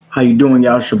How you doing,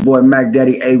 y'all? It's your boy Mack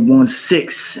Daddy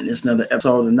 816, and it's another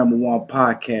episode of the number one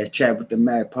podcast, Chat with the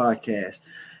Mack podcast.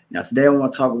 Now, today I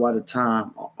want to talk about the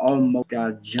time I almost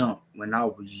got jumped when I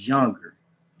was younger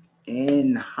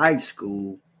in high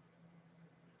school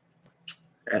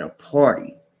at a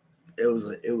party. It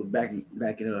was back in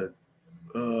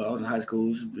I was in high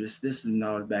school. This is when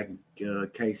I was back in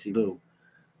KC Lou.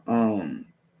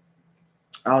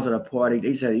 I was at a party.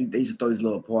 They said they used to throw these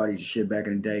little parties and shit back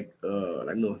in the day,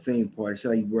 like little theme parties.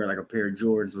 So you wear like a pair of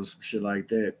Jordans or some shit like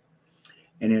that.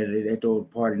 And then they throw a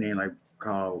party name like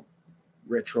called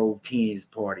Retro Teens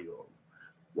Party or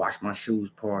Wash My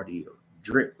Shoes Party or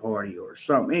Drip Party or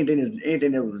something.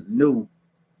 Anything that was new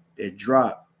that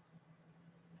dropped.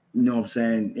 You know what I'm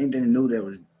saying? Anything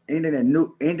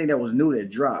that was new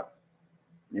that dropped.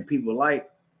 And people like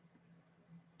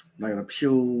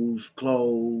shoes,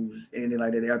 clothes, anything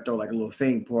like that. They throw like a little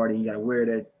thing party. You gotta wear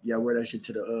that. You gotta wear that shit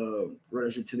to the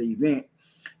event.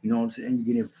 You know what I'm saying? You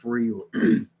get it free, or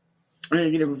you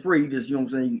get it for free. You just, you know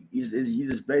what I'm saying? You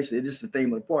just basically, this is the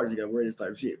theme of the party. You gotta wear this type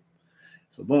of shit.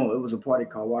 So boom, it was a party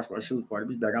called Wash My Shoes Party. It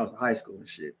was back. I was in high school and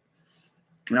shit.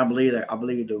 And I believe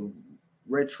the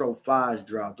retro fives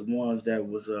dropped. The ones that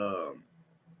was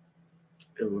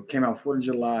came out 4th of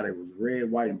July. They was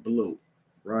red, white, and blue,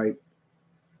 right?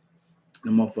 The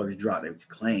motherfuckers dropped. They was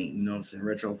clean, you know what I'm saying?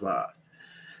 Retro fives.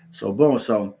 So boom.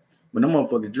 So when the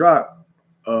motherfuckers dropped,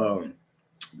 me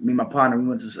and my partner, we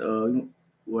went to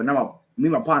me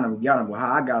and my partner we got them. But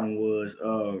how I got them was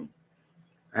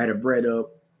I had a bread up.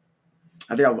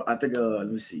 I think let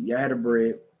me see. Yeah, I had a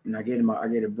bread, and I gave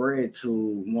the bread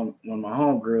to one of my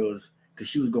homegirls because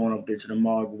she was going up there to the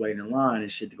mall waiting in line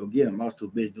and shit to go get them. I was too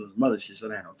busy doing some mother shit,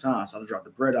 so I had no time. So I just dropped the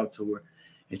bread out to her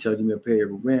and tell her give me a pair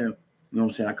of rim. You know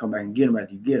what I'm saying? I come back and get them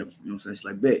after you get them. You know what I'm saying? It's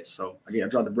like, bet. So I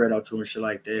dropped the bread out to her and shit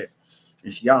like that.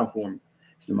 And she got them for me.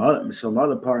 So my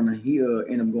other partner, he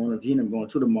ended up going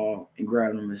to the mall and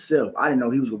grabbing them himself. I didn't know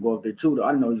he was going to go up there too, though.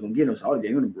 I didn't know he was going to get them. So I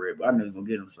gave him the bread, but I didn't know he was going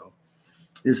to get them. So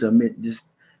this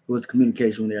was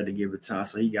communication when they had to give it time.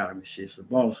 So he got them and shit. So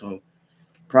boom. So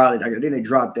probably, then they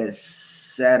dropped that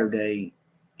Saturday.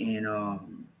 And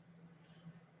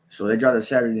so they dropped it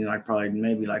Saturday, like probably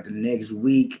maybe like the next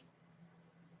week.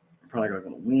 Probably like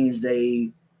on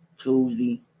Wednesday,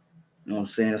 Tuesday. You know what I'm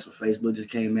saying? That's when Facebook just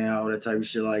came out, that type of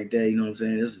shit like that. You know what I'm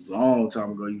saying? This is a long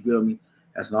time ago. You feel me?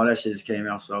 That's when all that shit just came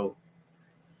out. So,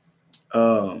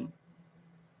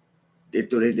 they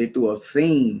threw a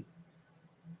theme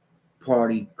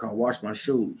party called Wash My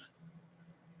Shoes.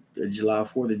 The July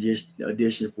 4th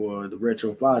edition for the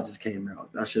Retro Fives just came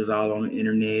out. That shit was all on the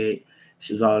internet.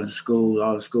 She was all in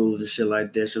all the schools and shit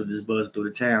like that. She was just buzzing through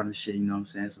the town and shit, you know what I'm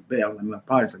saying? So, bet. I was like, my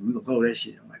partner's like, we gonna go that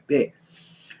shit. I'm like, bet.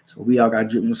 So, we all got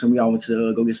dripping. So, we all went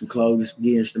to go get some clothes, get some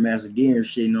gear, some master gear and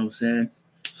shit, you know what I'm saying?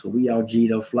 So, we all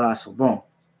G'd up, fly. So, boom.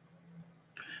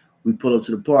 We pull up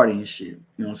to the party and shit.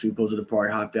 You know, so we pulled to the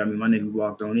party, hopped out. My nigga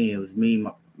walked on in. It was me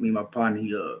and my partner.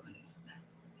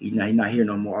 He's not here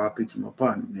no more. RP to my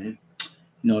partner, man. You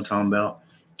know what I'm talking about?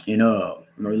 And,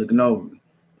 looking over me.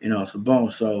 So,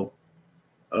 boom. So,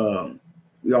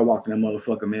 we all walked in that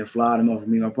motherfucker, man. Fly them over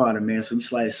me and my partner, man. So we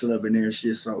slid shit up in there and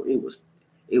shit. So it was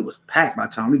packed by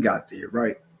the time we got there,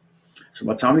 right? So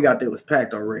by the time we got there, it was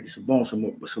packed already. So boom,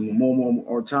 some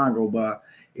more time go by,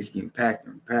 it's getting packed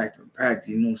and packed and packed.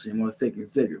 You know what I'm saying? More thicker and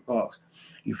thicker, pause.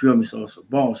 You feel me? So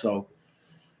boom. So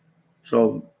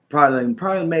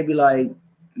probably maybe like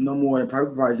no more than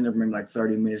probably never maybe like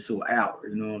 30 minutes to an hour.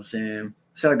 You know what I'm saying?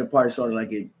 So like the party started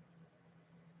like at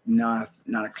 9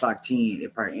 o'clock 10.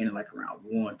 It probably ended like around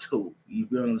 1, 2. You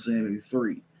feel what I'm saying? Maybe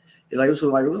 3. It was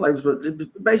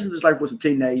basically just like for some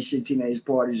teenage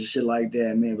parties and shit like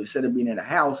that, man. But instead of being at a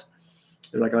house,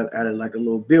 it was like at a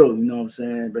little building, you know what I'm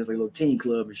saying? Basically a little teen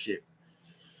club and shit.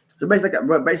 So basically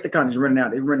kind of just renting out.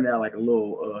 They rented out like a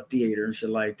little theater and shit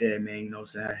like that, man. You know what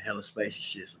I'm saying? Had hella space and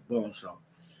shit. So boom, so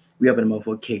we up in the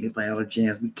motherfucker cake. They playing all the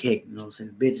jams. We cake, you know what I'm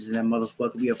saying? The bitches in that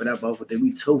motherfucker. We up in that motherfucker.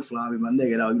 We too fly with my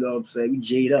nigga, though. You know what I'm saying? We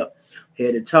G'd up,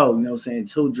 head to toe. You know what I'm saying?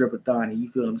 2 drip-a-thon.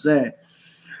 You feel what I'm saying?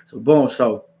 So boom,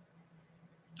 so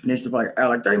next to like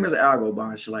 30 minutes an hour go by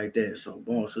and shit like that. So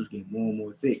boom, so it's getting more and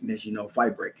more thick. Next,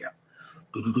 fight break out.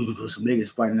 Some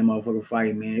niggas fighting that motherfucker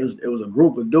fight, man. It was a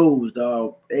group of dudes,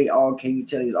 dog. They all came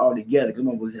all together. Because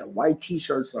motherfuckers had white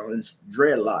t-shirts on and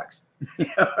dreadlocks.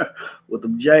 With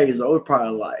them J's. So it was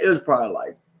probably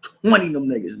like 20 of them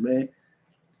niggas, man.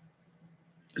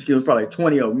 It was probably like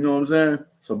 20 of them, you know what I'm saying?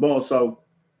 So boom, so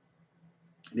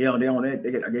they on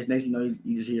that. I guess next you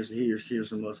just hear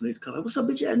some niggas call like, what's up,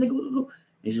 bitch ass nigga?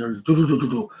 And you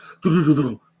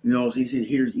heard You know, so you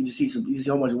just see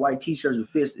a whole bunch of white t-shirts with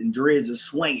fists and dreads are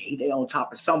swinging. They on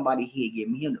top of somebody here,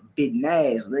 giving him the big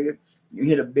ass, nigga. You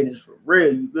hit the business for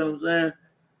real. You feel what I'm saying?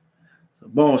 So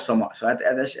boom, so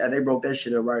after they broke that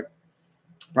shit up, right?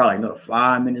 Probably another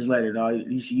 5 minutes later, dog,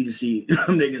 you just see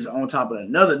them niggas on top of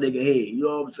another nigga head. You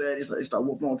know what I'm saying? They start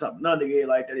whooping on top of another nigga head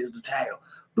like that. Is the title.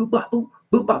 Boop bop boop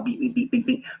boop bop beep beep beep beep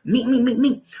beep meek meek meek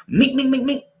meek meek meek meek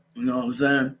meek. You know what I'm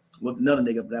saying? With another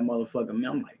nigga up that motherfucker,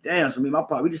 man. I'm like, damn. So me, my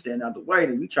part, we just stand out the way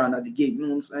and we try not to get, you know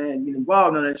what I'm saying, get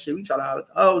involved in that shit. We try to holler,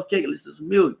 oh, kick it, listen to some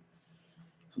music.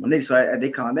 So my niggas, so they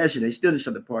calm that shit. They still just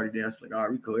shut the party down. It's like, all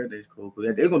right, we cool, everything's cool.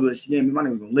 They're gonna do this shit again. My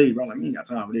niggas gonna leave. Bro. I'm like, we ain't got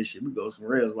time for this shit. We go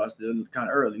somewhere else. But I still kind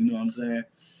of early, you know what I'm saying?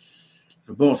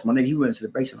 So boom, so my nigga, he went into the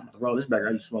basement. I'm like, roll this back. I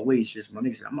used to smoke weed shit. So my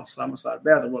nigga said, I'm gonna slide the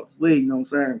bathroom up weed, you know what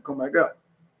I'm saying? Come back up.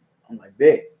 I'm like,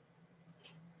 bet.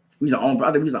 I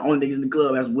think we was the only niggas in the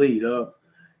club that's weed, So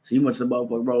he went to the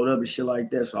motherfucker, rolled up and shit like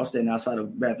that. So I was standing outside the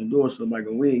bathroom door, so nobody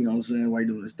go weed, you know what I'm saying, while he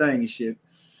doing his thing and shit.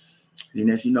 And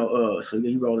then, you know, so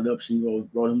he rolled it up, so he rolled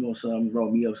him on something,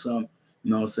 rolled me up something,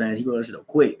 you know what I'm saying? He rolled that shit up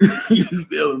quick. You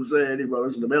feel what I'm saying? He rolled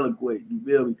that shit up hella quick, you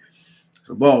feel me?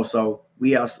 So boom, so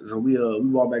we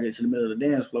walk back into the middle of the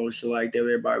dance floor and shit like that,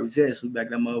 everybody was there. So we back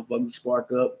that motherfucker, we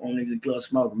spark up, on niggas in the club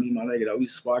smoking, me and my nigga, though, we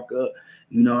spark up,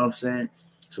 you know what I'm saying?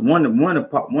 So one of the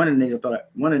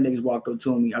niggas walked up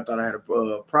to me. I thought I had a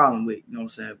problem with. You know what I'm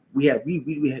saying? We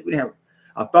didn't have.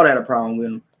 I thought I had a problem with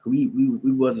him.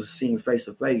 We wasn't seeing face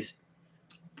to face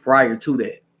prior to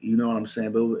that. You know what I'm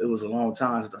saying? But it was a long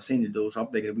time since I seen the dude. So I'm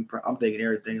thinking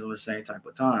everything's on the same type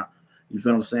of time. You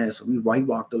feel what I'm saying? So he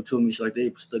walked up to me, shit like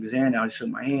that, stuck his hand out, and shook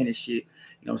my hand and shit.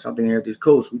 You know, something everything's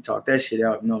cool. So we talked that shit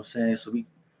out. You know what I'm saying? So we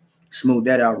smoothed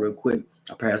that out real quick.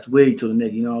 I passed the weed to the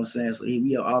nigga. You know what I'm saying? So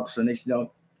we up officer next, you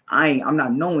know. I'm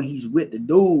not knowing he's with the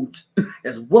dudes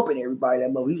that's whooping everybody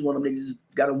that mother. He's one of them niggas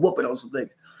that's got a whooping on some things.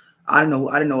 I didn't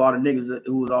know all the niggas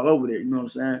who was all over there, you know what I'm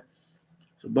saying?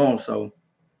 So boom, so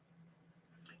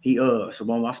I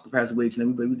passed the weeks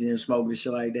and we didn't smoke and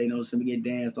shit like that, you know what I'm saying? We get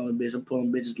danced on the bitch, I'm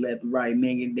pulling bitches left and right,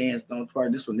 men get danced on twice.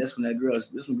 This one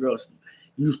girls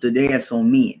used to dance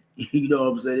on men. You know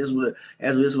what I'm saying?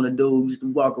 This one the dude used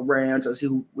to walk around try to see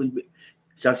who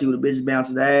the bitches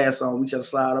bouncing the ass on. We try to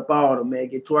slide up on them, man,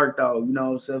 get twerked out, you know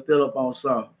what I'm saying? Fill up on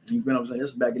something. You know what I'm saying?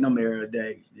 This is back in them era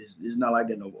days. It's not like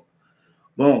that no more.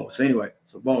 Boom. So anyway,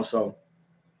 so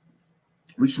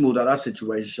we smoothed out our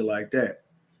situation, shit like that.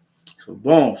 So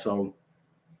boom, so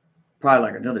probably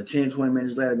like another 10, 20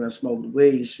 minutes later, gonna smoke the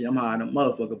weed and shit. I'm high the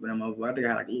motherfucker up in that motherfucker. I think I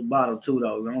had like a little bottle too,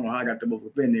 though. I don't know how I got the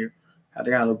motherfucker in there. I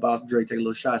think I had a little bottle of drink, take a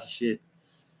little shots and shit.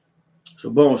 So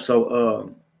boom,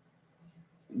 so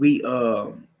we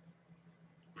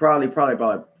probably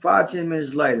about 5-10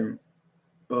 minutes later,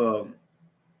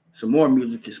 some more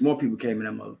people came in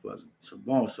that motherfucker. So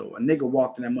boom, so a nigga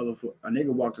walked in that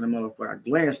motherfucker. I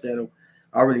glanced at him.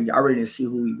 I already didn't see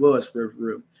who he was for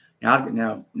real. Now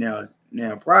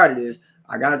prior to this,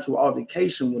 I got into an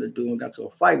altercation with a dude and got to a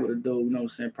fight with a dude, you know what I'm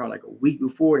saying, probably like a week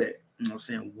before that. You know what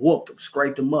I'm saying? Whooped him,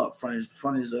 scraped him up from his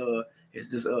homegirl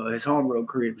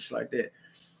crib, just like that.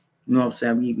 You know what I'm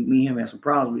saying? Me and him had some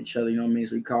problems with each other, you know what I mean?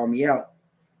 So he called me out.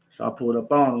 So I pulled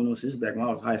up on him, you know, this is back when I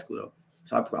was in high school though.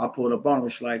 So I pulled up on him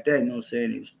shit like that, you know what I'm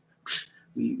saying?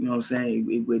 You know what I'm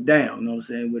saying? It went down, you know what I'm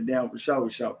saying? It went down for sure.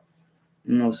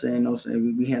 You know what I'm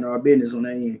saying? We handle our business on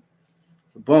that end.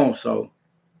 So boom, so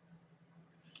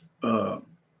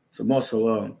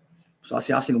I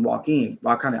seen him walk in.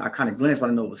 I kind of glanced, but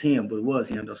I know it was him, but it was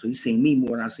him though. So he seen me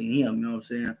more than I seen him, you know what I'm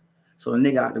saying? So the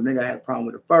nigga had a problem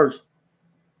with it first.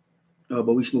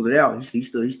 But we smoothed it out. He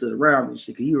stood around me and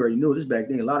shit. Cause he already knew this back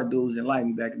then. A lot of dudes didn't like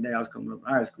me back in the day. I was coming up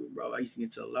in high school, bro. I used to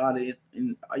get into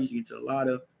a lot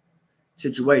of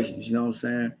situations. You know what I'm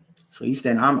saying? So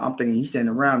I'm thinking he's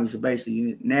standing around me. So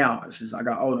basically now, since I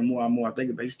got older, more and more, I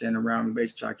think about he's standing around me,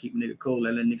 basically trying to keep a nigga cool,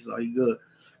 let niggas know he good.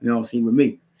 You know what I'm saying, with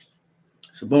me.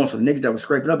 So boom, so the niggas that was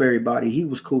scraping up everybody, he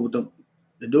was cool with them.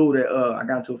 The dude that I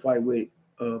got into a fight with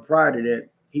prior to that,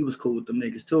 he was cool with them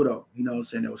niggas too, though. You know what I'm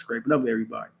saying? That was scraping up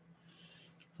everybody.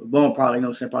 So boom, probably, you know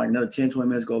what I'm saying, probably another 10, 20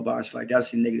 minutes go by. It's like I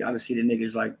just see the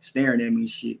niggas like staring at me and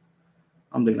shit.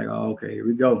 I'm thinking like, oh, okay, here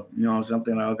we go. You know what I'm saying? I'm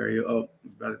thinking like, okay,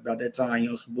 about that time, you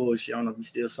know, some bullshit. I don't know if we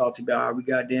still salty about how we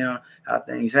got down, how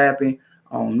things happen.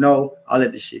 I don't know. I'll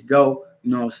let this shit go.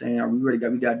 You know what I'm saying?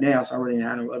 We got down, so I really didn't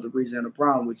have no other reason and a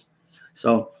problem with you.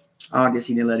 So I guess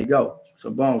he didn't let it go. So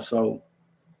boom, so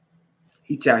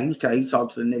he talked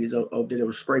to the niggas up there that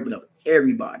was scraping up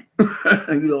everybody. You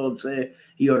know what I'm saying?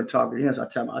 He ought to talk to him. So I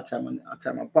tell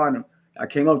my partner, I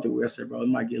came up there with, I said, bro, it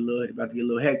might about to get a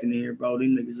little hectic in here, bro.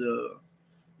 These niggas,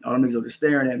 all them niggas are just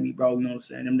staring at me, bro. You know what I'm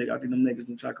saying? I think them niggas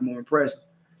gonna try to come on and impress us.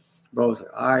 Bro was like,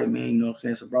 all right, man, you know what I'm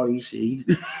saying? So, bro, he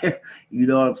you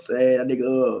know what I'm saying? That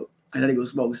nigga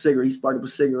was smoking a cigarette. He sparked up a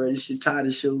cigarette and shit, tied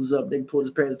his shoes up. They pulled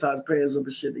his pants, tied his pants up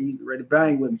and shit. He was ready to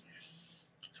bang with me.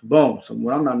 So, boom. So,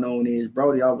 what I'm not knowing is,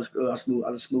 Brody, I just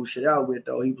smooth shit out with,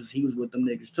 though. He was with them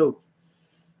niggas, too.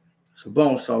 So,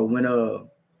 boom. So, when,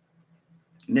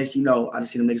 next you know, I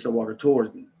just see them niggas start walking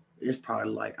towards me. It's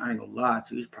probably like, I ain't gonna lie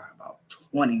to you, it's probably about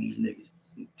 20 of these niggas.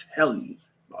 I'm telling you,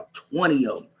 about 20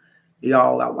 of them. They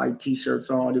all got white t-shirts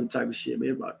on, different type of shit. But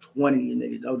it's about 20 of these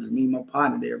niggas. That was just me and my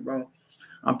partner there, bro.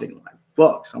 I'm thinking like,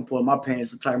 fuck. So I'm pulling my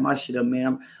pants to tighten my shit up, man.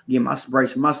 I'm getting my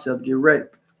bracing myself to get ready.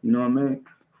 You know what I mean?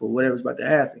 For whatever's about to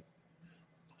happen.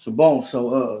 So boom.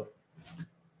 So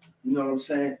you know what I'm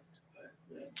saying?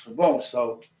 So boom.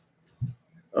 So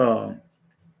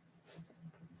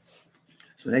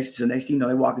So next thing you know,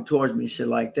 they walking towards me and shit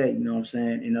like that. You know what I'm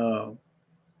saying?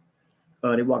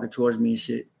 And they walking towards me and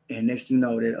shit. And next thing you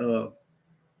know, that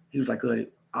he was like, the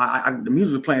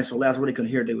music was playing so loud, so they couldn't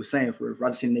hear what they were saying for. I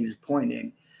just seen niggas pointing at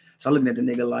me. So I'm looking at the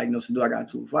nigga like, you know, so dude, I got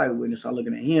into a fight with him. So I'm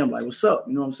looking at him like, what's up?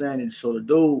 You know what I'm saying? And so the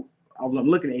dude, I'm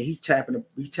looking at, he's tapping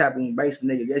on bass. The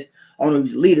nigga, guess I don't know if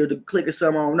he's a leader, the click or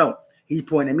something. I don't know. He's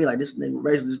pointing at me like this nigga,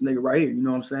 basically this nigga right here. You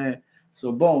know what I'm saying?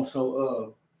 So boom.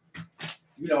 So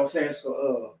you know what I'm saying?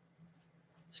 So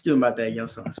excuse me about that, young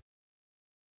son.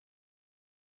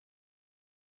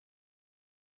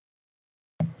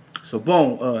 So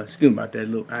boom, excuse me about that.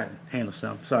 Look, I had to handle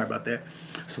something. Sorry about that.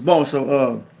 So boom,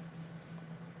 so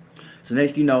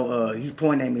next you know, he's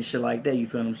pointing at me and shit like that, you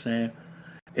feel what I'm saying?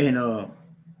 And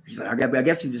he's like, I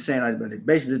guess he's just saying like,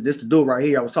 basically this the dude right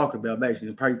here I was talking about,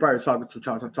 basically. Probably talking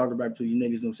about to these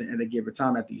niggas, you know what I'm saying, and they give a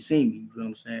time after you see me, you feel what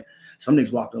I'm saying? Some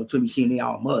niggas walked up to me, seeing me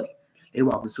all muddy. They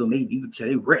walked up to me, you can tell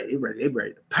they ready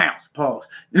to pounce, pause.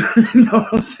 You know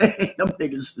what I'm saying? Them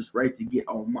niggas was ready to get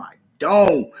on my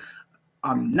dome.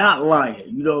 I'm not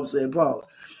lying. You know what I'm saying? Pause.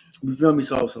 You feel me?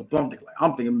 So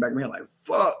I'm thinking back in my head like,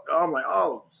 fuck. I'm like,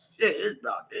 oh shit, it's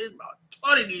about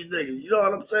 20 of these niggas. You know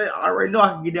what I'm saying? I already know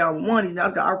I can get down one. You know, I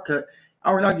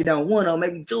already know I can get down one or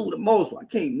maybe two the most. I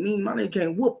can't my nigga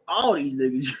can't whoop all these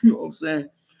niggas. You know what I'm saying?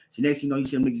 So next thing you know, you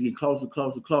see them niggas get closer.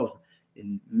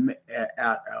 And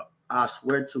I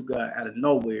swear to God, out of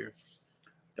nowhere,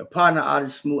 the partner I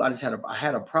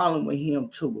had a problem with him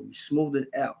too, but we smoothed it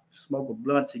out, smoked a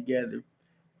blunt together.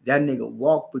 That nigga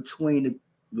walked between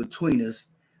us,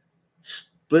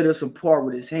 split us apart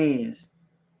with his hands,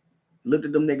 looked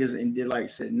at them niggas and did like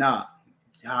said, nah.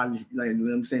 Like, you know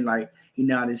what I'm saying? Like he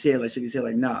nodded his head, like shook his head,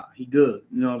 like nah, he good.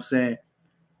 You know what I'm saying?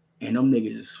 And them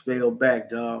niggas just fell back,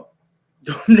 dog.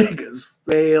 Them niggas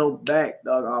fell back,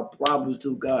 dog. Our problems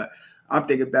to God. I'm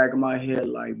thinking back in my head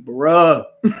like, bruh.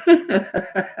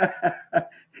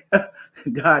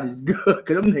 God is good.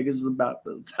 Cause them niggas was about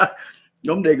to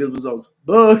them niggas was on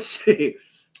bullshit.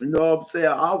 You know what I'm saying?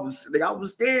 I was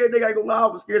scared. Nigga, I ain't gonna lie, I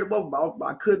was scared of both.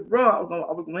 I couldn't run. I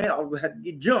was gonna have to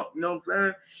get jumped. You know what I'm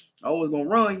saying? I was gonna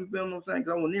run. You feel what I'm saying?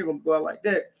 Cause I wasn't near gonna go out like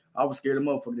that. I was scared of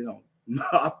motherfucker. You know,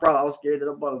 I was scared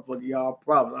of the motherfucker. Y'all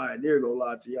problems. I ain't near gonna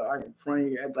lie to y'all. I ain't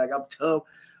frame act like I'm tough.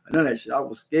 None of that shit. I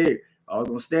was scared. I was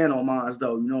gonna stand on mine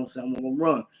though. You know what I'm saying? I'm gonna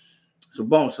run. So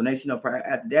boom. So next thing you know,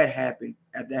 after that happened,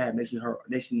 next thing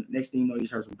you know, you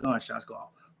heard some gunshots go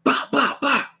off. Bah, bah,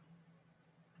 bah.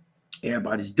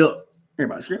 Everybody's duck.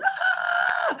 Everybody's screaming,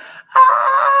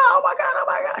 oh my God.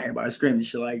 Everybody screaming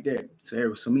shit like that.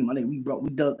 So me and my nigga,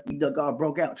 we duck all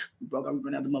broke out. We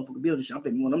went out the motherfucking building shit. I'm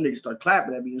thinking one of them niggas started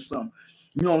clapping at me or something.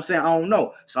 You know what I'm saying? I don't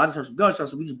know. So I just heard some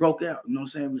gunshots, so we just broke out. You know what I'm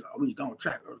saying? We just going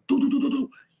traffic.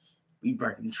 We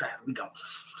breaking the traffic. We going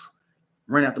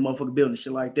ran out the motherfucking building,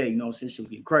 shit like that. You know what I'm saying? Shit was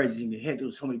getting crazy. And heck, there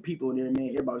was so many people in there, man.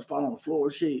 Everybody was falling on the floor,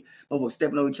 shit. Motherfuckers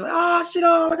stepping over each other.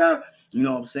 Oh my God. You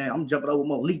know what I'm saying? I'm jumping over,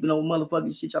 leaping over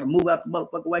motherfucking shit, trying to move out the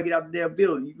motherfucking way, get out the damn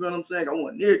building. You know what I'm saying? I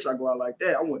wasn't near trying to go out like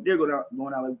that. I wasn't near going out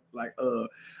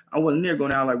I wasn't near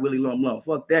going out like Willie Lump.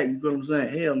 Fuck that. You feel what I'm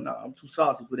saying? Hell no. I'm too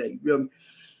saucy for that. You feel me?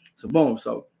 So boom.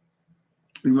 So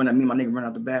me and my nigga run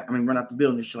out the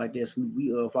building and shit like that. So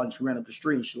we ran up the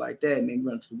street and shit like that. Man, we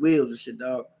run to the wheels and shit,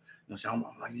 dog. You know what I'm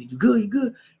saying? I'm like, you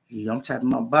good? Yeah, I'm tapping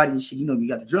my body and shit. You know, you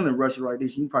got the adrenaline rush right there.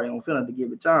 So you probably don't feel like to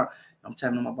give it time. I'm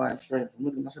tapping on my body straight. I'm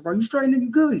looking at myself, bro, you straight, nigga, you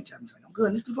good? He tapping me like, I'm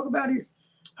good. Let's get the fuck about here.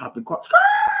 Hop in the car.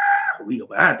 We go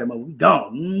behind that mother. We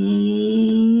gone.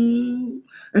 You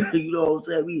know what I'm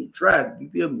saying? We in traffic. You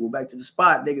feel me? Go back to the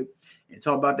spot, nigga, and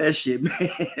talk about that shit, man.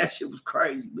 That shit was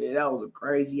crazy, man. That was a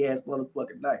crazy ass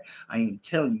motherfucking night. I ain't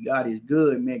telling you, God is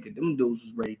good, man, because them dudes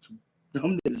was ready to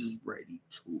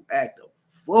act a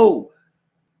fool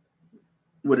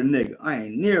with a nigga. I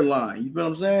ain't near lying. You feel what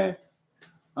I'm saying?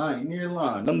 I ain't near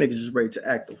lying. Them niggas is ready to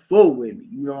act a fool with me.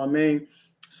 You know what I mean?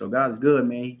 So God is good,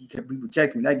 man. He kept people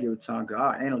checking me that give time. Cause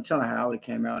I ain't no telling how I would have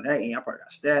came out. That ain't I probably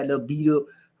got stabbed up, beat up.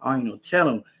 I ain't no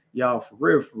telling y'all for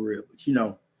real.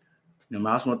 But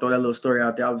I just want to throw that little story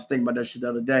out there. I was thinking about that shit the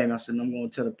other day, and I said, I'm going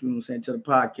to tell the people, tell the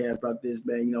podcast about this,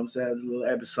 man. You know what I'm saying? This little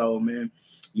episode, man.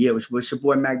 Yeah, it's your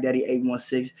boy Mack Daddy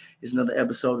 816. It's another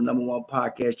episode of the number one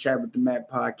podcast, Chat with the Mack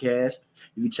podcast.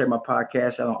 You can check my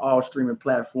podcast out on all streaming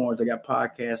platforms. I got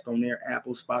podcasts on there: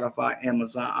 Apple, Spotify,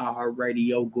 Amazon,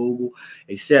 iHeartRadio, Google,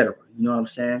 etc. You know what I'm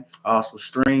saying? I also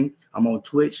stream. I'm on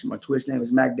Twitch. My Twitch name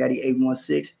is Mack Daddy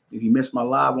 816. If you missed my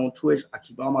live on Twitch, I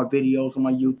keep all my videos on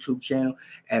my YouTube channel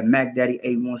at Mack Daddy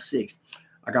 816.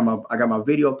 I got my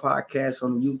video podcast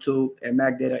on YouTube at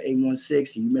Mack Daddy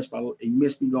 816. If you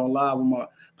missed me going live on my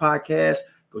podcast,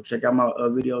 go check out my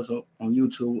videos on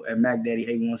YouTube at Mack Daddy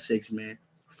 816, man.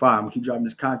 Fine. I'm gonna keep dropping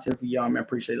this content for y'all, man. I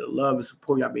appreciate the love and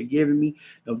support y'all been giving me.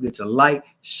 Don't forget to like,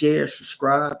 share,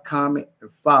 subscribe, comment,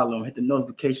 and follow. Hit the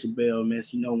notification bell, man,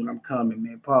 so you know when I'm coming,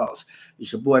 man. Pause.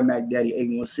 It's your boy Mack Daddy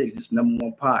 816. This number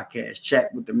one podcast,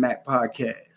 Chat with the Mack podcast.